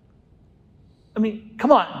 I mean,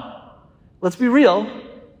 come on. Let's be real.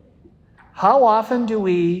 How often do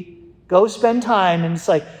we go spend time and it's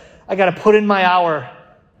like, I got to put in my hour.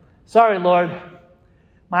 Sorry, Lord.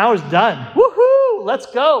 My hour's done. Woohoo! Let's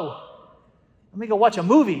go. Let me go watch a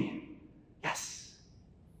movie. Yes.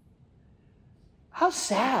 How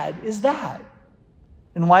sad is that?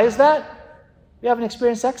 And why is that? We haven't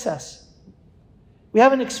experienced excess. We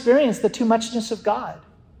haven't experienced the too muchness of God.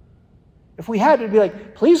 If we had, we'd be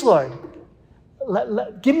like, please, Lord,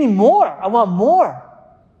 give me more. I want more.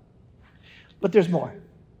 But there's more.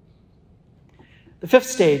 The 5th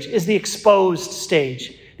stage is the exposed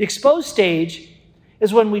stage. The exposed stage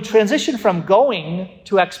is when we transition from going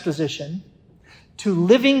to exposition to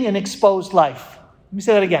living an exposed life. Let me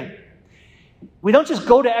say that again. We don't just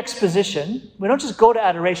go to exposition. We don't just go to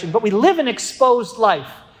adoration, but we live an exposed life.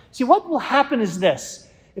 See, what will happen is this.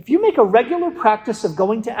 if you make a regular practice of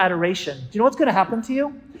going to adoration, do you know what's going to happen to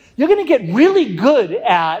you? You're going to get really good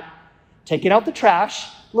at taking out the trash.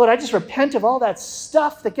 Lord, I just repent of all that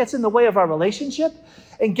stuff that gets in the way of our relationship,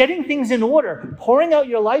 and getting things in order, pouring out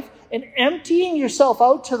your life and emptying yourself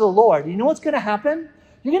out to the Lord. You know what's going to happen?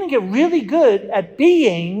 You're going to get really good at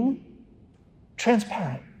being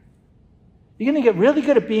transparent. You're going to get really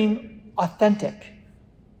good at being authentic.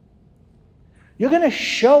 You're going to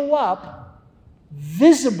show up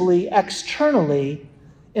visibly, externally,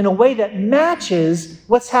 in a way that matches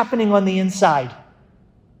what's happening on the inside.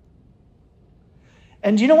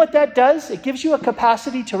 And do you know what that does? It gives you a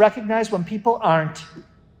capacity to recognize when people aren't.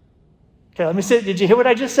 Okay, let me say, did you hear what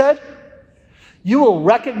I just said? You will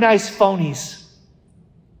recognize phonies.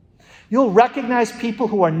 You'll recognize people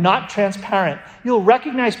who are not transparent. You'll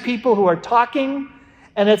recognize people who are talking,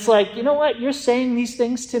 and it's like, you know what? You're saying these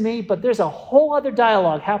things to me, but there's a whole other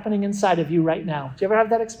dialogue happening inside of you right now. Do you ever have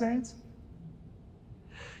that experience?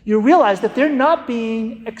 You realize that they're not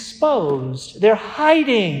being exposed. They're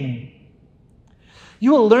hiding.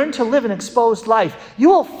 You will learn to live an exposed life. You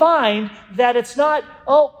will find that it's not,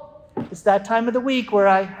 it's that time of the week where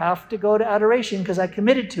I have to go to adoration because I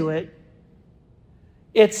committed to it.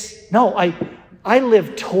 It's, no, I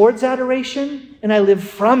live towards adoration and I live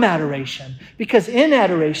from adoration, because in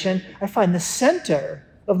adoration, I find the center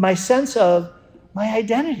of my sense of my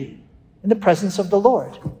identity in the presence of the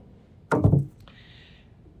Lord.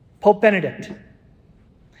 Pope Benedict.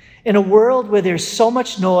 In a world where there's so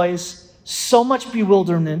much noise, so much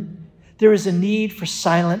bewilderment, there is a need for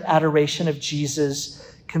silent adoration of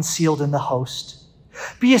Jesus concealed in the host.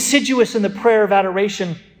 Be assiduous in the prayer of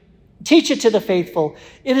adoration. Teach it to the faithful.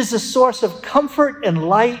 It is a source of comfort and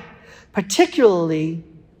light, particularly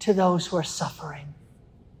to those who are suffering.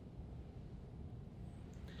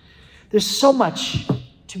 There's so much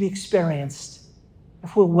to be experienced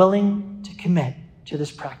if we're willing to commit to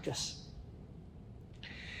this practice.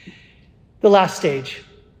 The last stage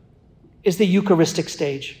is the Eucharistic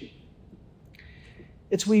stage.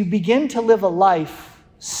 It's we begin to live a life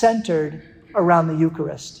centered around the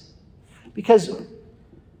Eucharist. Because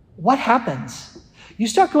what happens? You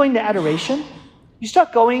start going to adoration, you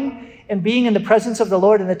start going and being in the presence of the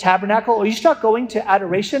Lord in the tabernacle, or you start going to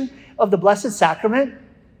adoration of the Blessed Sacrament,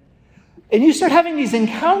 and you start having these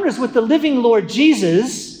encounters with the living Lord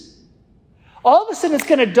Jesus, all of a sudden it's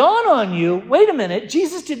going to dawn on you, wait a minute,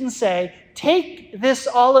 Jesus didn't say, take this,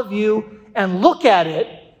 all of you, and look at it.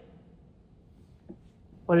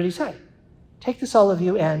 What did he say? Take this, all of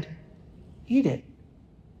you, and eat it.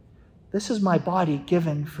 This is my body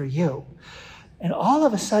given for you. And all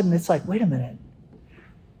of a sudden, it's like, wait a minute.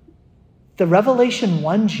 The Revelation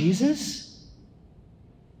 1 Jesus,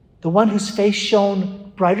 the one whose face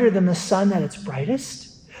shone brighter than the sun at its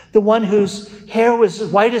brightest, the one whose hair was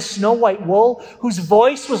white as snow white wool, whose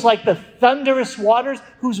voice was like the thunderous waters,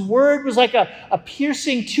 whose word was like a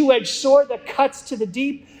piercing two-edged sword that cuts to the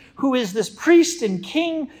deep, who is this priest and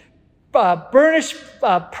king, burnished,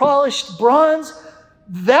 polished bronze,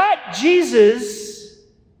 that Jesus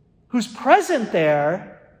who's present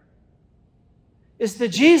there is the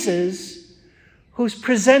Jesus who's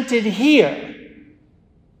presented here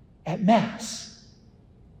at Mass.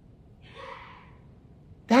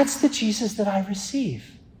 That's the Jesus that I receive.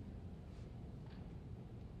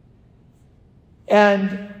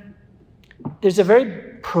 And there's a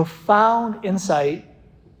very profound insight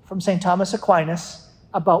from St. Thomas Aquinas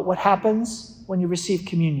about what happens when you receive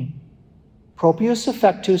communion. Propius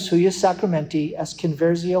effectus huius sacramenti est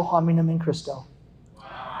conversio hominum in Christo.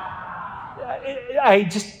 I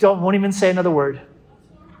just won't even say another word.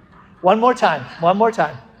 One more time.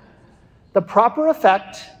 The proper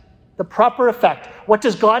effect. What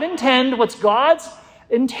does God intend? What's God's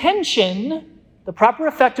intention? The proper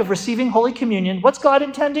effect of receiving Holy Communion. What's God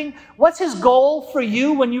intending? What's his goal for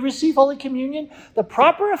you when you receive Holy Communion? The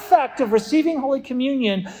proper effect of receiving Holy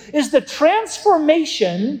Communion is the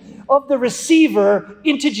transformation of the receiver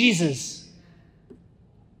into Jesus.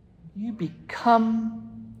 You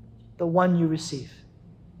become the one you receive.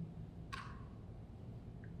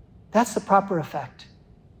 That's the proper effect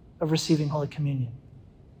of receiving Holy Communion.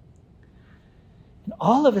 And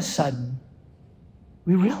all of a sudden,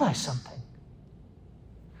 we realize something.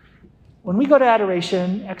 When we go to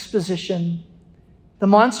adoration, exposition, the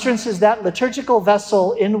monstrance is that liturgical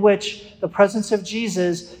vessel in which the presence of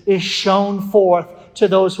Jesus is shown forth to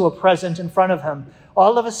those who are present in front of him.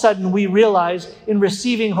 All of a sudden, we realize in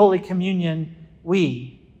receiving Holy Communion,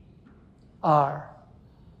 we are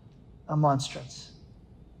a monstrance.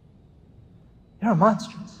 You're a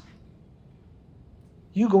monstrance.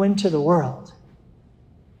 You go into the world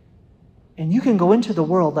And you can go into the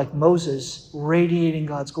world like Moses, radiating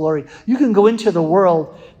God's glory. You can go into the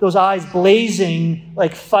world, those eyes blazing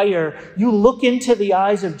like fire. You look into the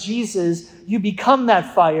eyes of Jesus, you become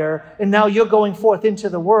that fire, and now you're going forth into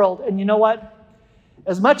the world. And you know what?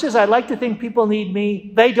 As much as I like to think people need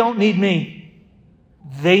me, they don't need me.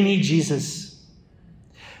 They need Jesus.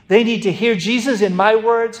 They need to hear Jesus in my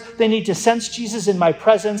words. They need to sense Jesus in my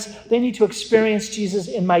presence. They need to experience Jesus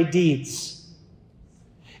in my deeds.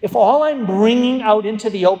 If all I'm bringing out into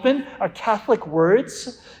the open are Catholic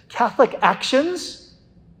words, Catholic actions,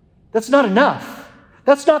 that's not enough.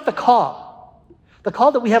 That's not the call. The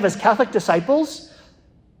call that we have as Catholic disciples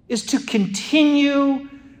is to continue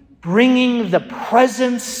bringing the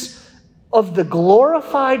presence of the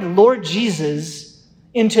glorified Lord Jesus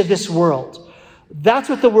into this world. That's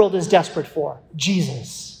what the world is desperate for,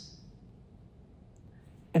 Jesus.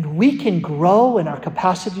 And we can grow in our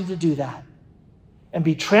capacity to do that and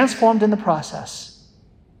be transformed in the process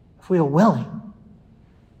if we are willing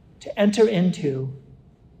to enter into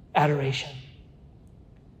adoration.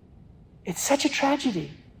 It's such a tragedy.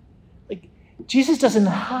 Like, Jesus doesn't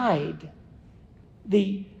hide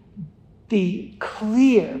the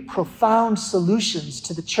clear, profound solutions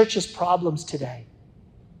to the church's problems today.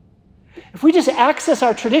 If we just access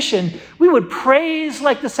our tradition, we would praise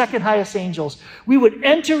like the second highest angels. We would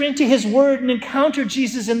enter into his word and encounter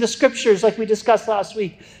Jesus in the scriptures like we discussed last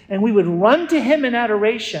week. And we would run to him in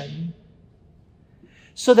adoration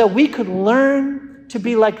so that we could learn to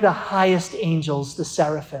be like the highest angels, the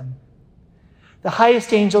seraphim. The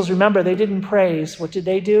highest angels, remember, they didn't praise. What did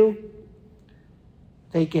they do?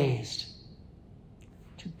 They gazed.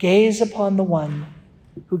 To gaze upon the one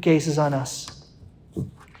who gazes on us.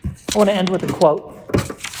 I want to end with a quote.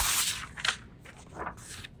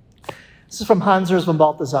 This is from Hans Urs von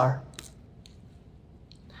Balthasar.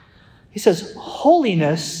 He says,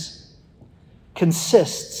 holiness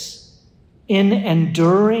consists in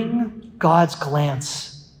enduring God's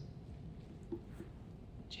glance.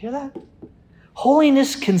 Did you hear that?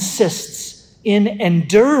 Holiness consists in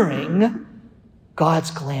enduring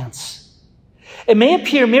God's glance. It may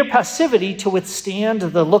appear mere passivity to withstand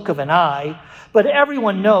the look of an eye, but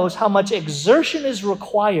everyone knows how much exertion is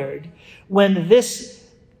required when this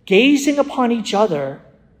gazing upon each other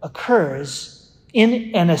occurs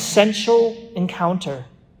in an essential encounter.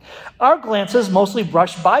 Our glances mostly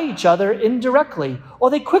brush by each other indirectly, or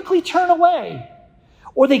they quickly turn away,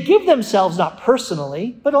 or they give themselves not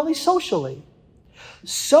personally, but only socially.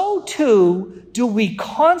 So too do we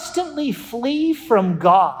constantly flee from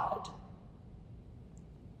God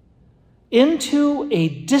into a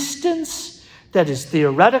distance that is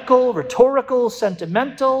theoretical, rhetorical,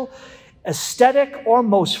 sentimental, aesthetic, or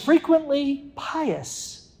most frequently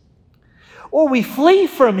pious. Or we flee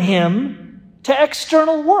from him to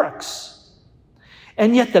external works.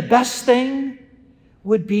 And yet the best thing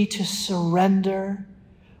would be to surrender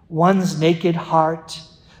one's naked heart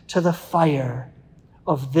to the fire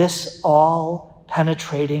of this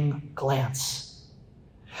all-penetrating glance.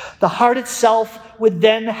 The heart itself would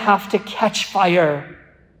then have to catch fire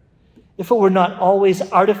if it were not always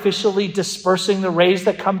artificially dispersing the rays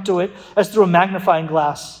that come to it as through a magnifying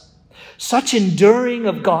glass. Such enduring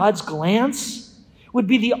of God's glance would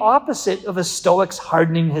be the opposite of a Stoic's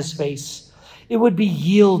hardening his face. It would be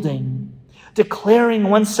yielding, declaring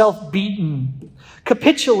oneself beaten,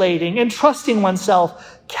 capitulating, entrusting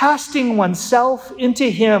oneself, casting oneself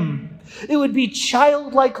into him. It would be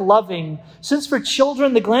childlike loving, since for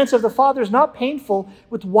children the glance of the Father is not painful.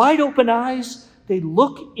 With wide open eyes, they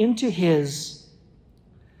look into his.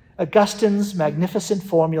 Augustine's magnificent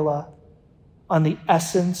formula on the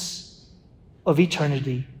essence of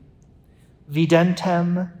eternity.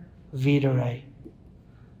 Videntem videre.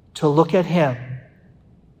 To look at him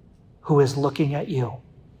who is looking at you.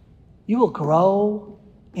 You will grow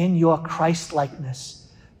in your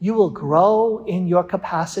Christ-likeness. You will grow in your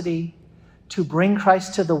capacity to bring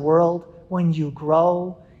Christ to the world when you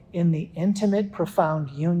grow in the intimate, profound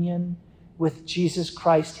union with Jesus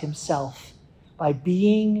Christ himself by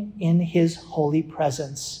being in his holy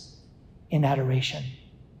presence in adoration.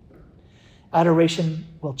 Adoration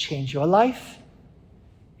will change your life.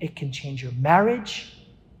 It can change your marriage.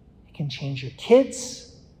 It can change your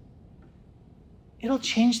kids. It'll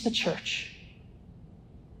change the church.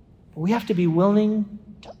 But we have to be willing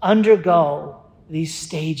to undergo these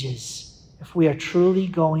stages if we are truly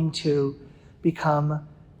going to become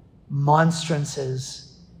monstrances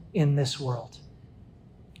in this world.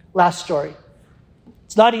 Last story.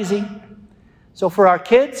 It's not easy. So for our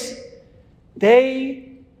kids,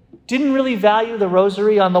 they didn't really value the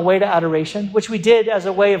rosary on the way to adoration, which we did as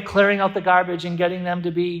a way of clearing out the garbage and getting them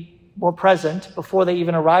to be more present before they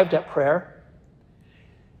even arrived at prayer.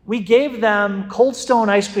 We gave them Cold Stone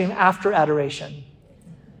ice cream after adoration,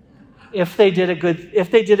 if they did a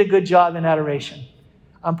good job in adoration.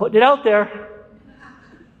 I'm putting it out there.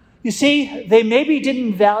 You see, they maybe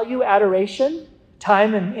didn't value adoration,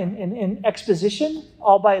 time and exposition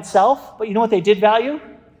all by itself, but you know what they did value?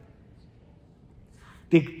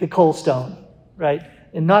 The Cold Stone, right?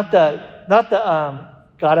 And not the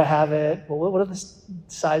gotta have it. Well, what are the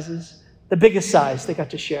sizes? The biggest size they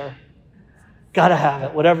got to share. Gotta have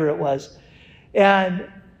it, whatever it was. And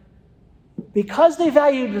because they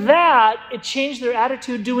valued that, it changed their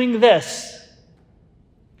attitude doing this.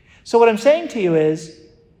 So what I'm saying to you is,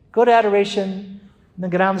 go to adoration, and then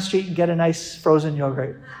go down the street and get a nice frozen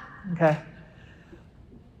yogurt. Okay?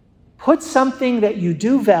 Put something that you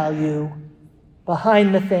do value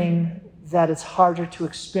behind the thing that it's harder to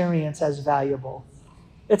experience as valuable.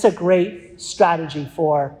 It's a great strategy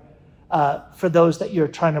for those that you're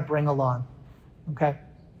trying to bring along. Okay?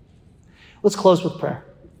 Let's close with prayer.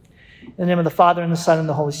 In the name of the Father, and the Son, and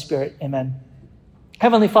the Holy Spirit, amen.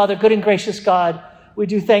 Heavenly Father, good and gracious God, we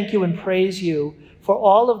do thank you and praise you for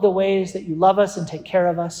all of the ways that you love us and take care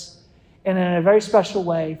of us, and in a very special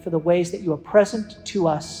way for the ways that you are present to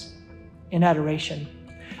us in adoration.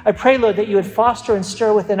 I pray, Lord, that you would foster and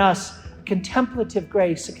stir within us a contemplative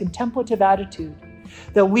grace, a contemplative attitude,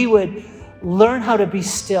 that we would learn how to be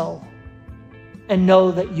still and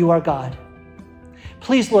know that you are God.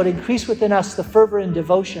 Please, Lord, increase within us the fervor and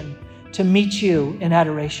devotion to meet you in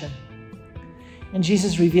adoration. And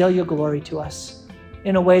Jesus, reveal your glory to us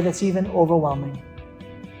in a way that's even overwhelming.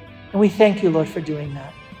 And we thank you, Lord, for doing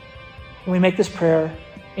that. And we make this prayer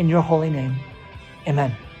in your holy name.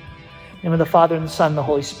 Amen. In the name of the Father, and the Son, and the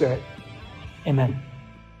Holy Spirit. Amen.